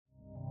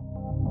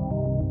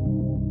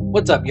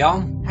What's up,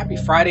 y'all? Happy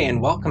Friday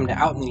and welcome to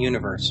Out in the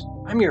Universe.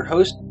 I'm your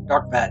host,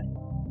 Dark Ved.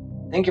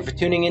 Thank you for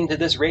tuning into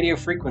this radio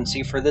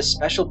frequency for this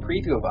special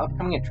preview of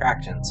upcoming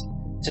attractions.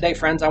 Today,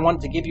 friends, I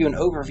wanted to give you an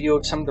overview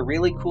of some of the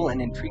really cool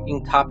and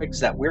intriguing topics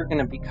that we're going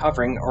to be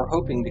covering or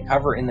hoping to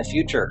cover in the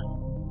future.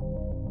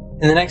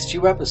 In the next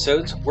few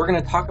episodes, we're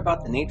going to talk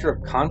about the nature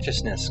of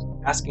consciousness,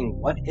 asking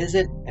what is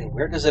it and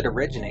where does it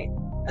originate,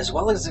 as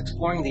well as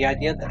exploring the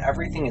idea that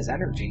everything is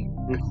energy,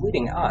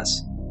 including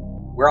us.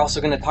 We're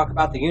also going to talk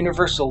about the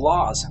universal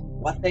laws,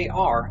 what they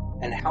are,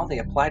 and how they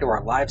apply to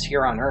our lives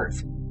here on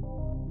Earth.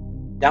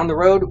 Down the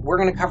road, we're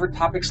going to cover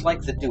topics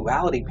like the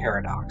duality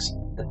paradox,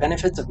 the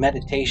benefits of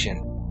meditation,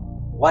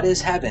 what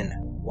is heaven,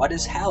 what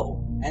is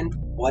hell, and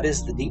what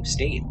is the deep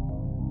state.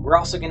 We're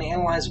also going to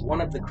analyze one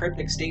of the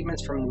cryptic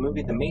statements from the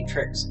movie The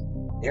Matrix,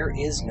 there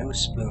is no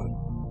spoon.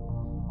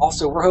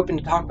 Also, we're hoping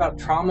to talk about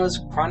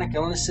traumas, chronic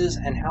illnesses,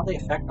 and how they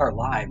affect our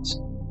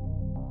lives.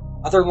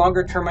 Other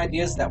longer-term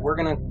ideas that we're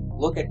going to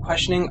look at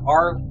questioning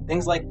are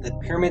things like the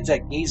pyramids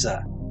at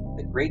Giza,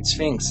 the Great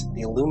Sphinx,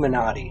 the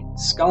Illuminati,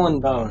 Skull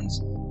and Bones,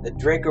 the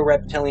Draco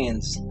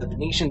reptilians, the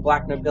Venetian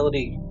black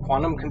nobility,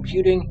 quantum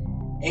computing,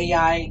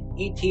 AI,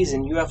 ETs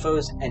and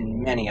UFOs,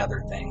 and many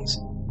other things.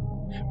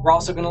 We're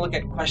also going to look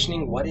at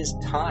questioning what is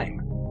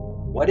time,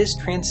 what is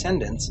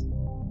transcendence,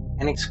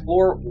 and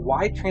explore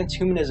why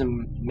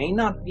transhumanism may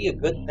not be a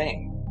good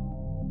thing.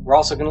 We're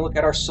also going to look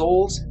at our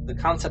souls, the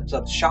concepts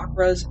of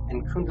chakras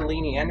and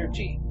kundalini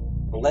energy,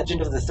 the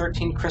legend of the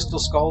 13 crystal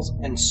skulls,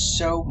 and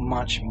so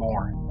much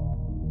more.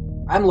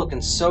 I'm looking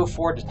so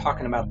forward to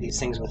talking about these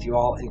things with you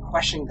all and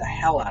questioning the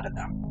hell out of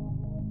them.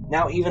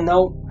 Now, even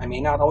though I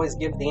may not always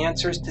give the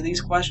answers to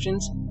these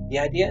questions, the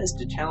idea is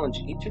to challenge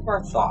each of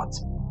our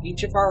thoughts,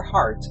 each of our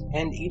hearts,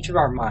 and each of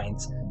our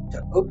minds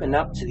to open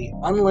up to the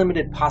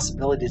unlimited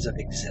possibilities of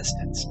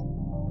existence.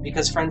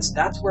 Because, friends,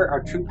 that's where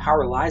our true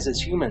power lies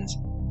as humans,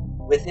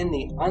 within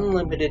the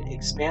unlimited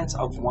expanse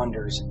of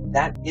wonders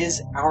that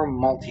is our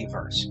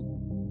multiverse,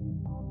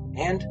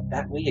 and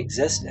that we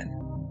exist in.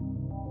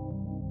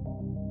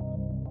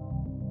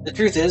 The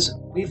truth is,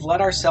 we've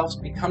let ourselves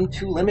become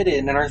too limited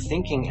in our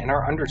thinking and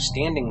our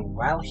understanding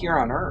while here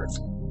on Earth.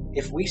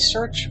 If we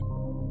search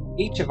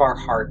each of our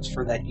hearts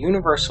for that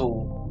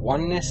universal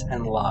oneness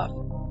and love,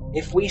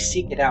 if we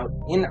seek it out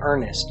in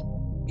earnest,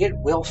 it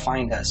will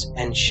find us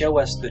and show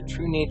us the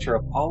true nature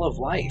of all of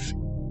life,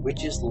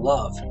 which is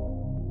love,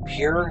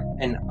 pure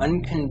and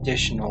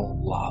unconditional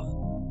love.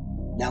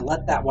 Now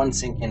let that one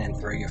sink in and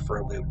throw you for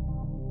a loop.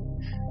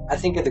 I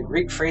think of the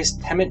Greek phrase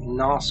temet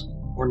nos,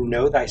 or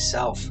know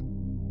thyself,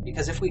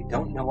 because if we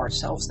don't know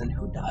ourselves, then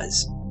who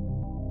does?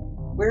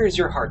 Where is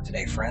your heart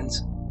today,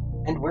 friends?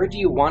 And where do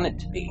you want it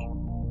to be?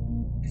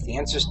 If the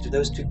answers to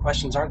those two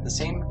questions aren't the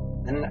same,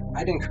 then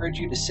I'd encourage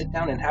you to sit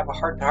down and have a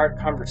heart-to-heart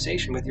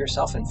conversation with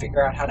yourself and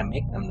figure out how to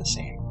make them the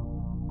same.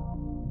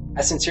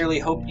 I sincerely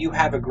hope you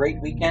have a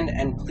great weekend,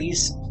 and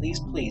please,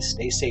 please, please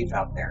stay safe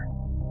out there.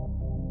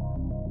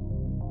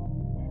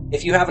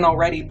 If you haven't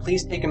already,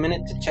 please take a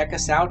minute to check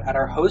us out at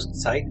our host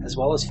site, as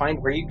well as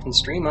find where you can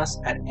stream us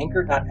at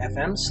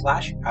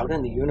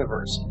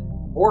anchor.fm/outintheuniverse,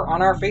 or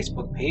on our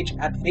Facebook page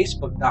at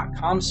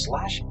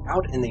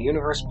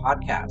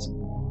facebook.com/outintheuniversepodcast.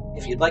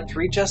 If you'd like to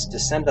reach us to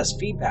send us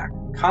feedback,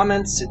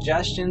 comments,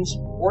 suggestions,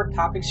 or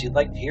topics you'd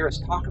like to hear us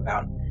talk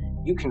about,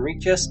 you can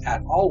reach us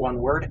at all one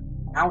word,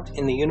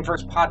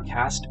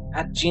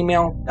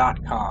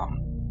 outintheuniversepodcast@gmail.com.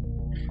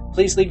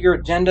 Please leave your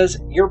agendas,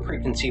 your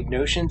preconceived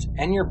notions,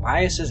 and your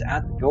biases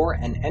at the door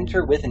and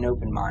enter with an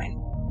open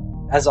mind.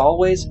 As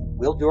always,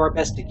 we'll do our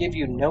best to give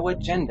you no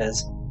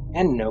agendas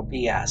and no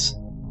BS.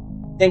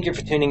 Thank you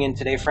for tuning in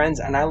today, friends,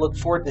 and I look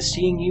forward to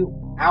seeing you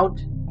out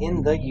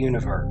in the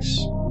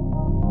universe.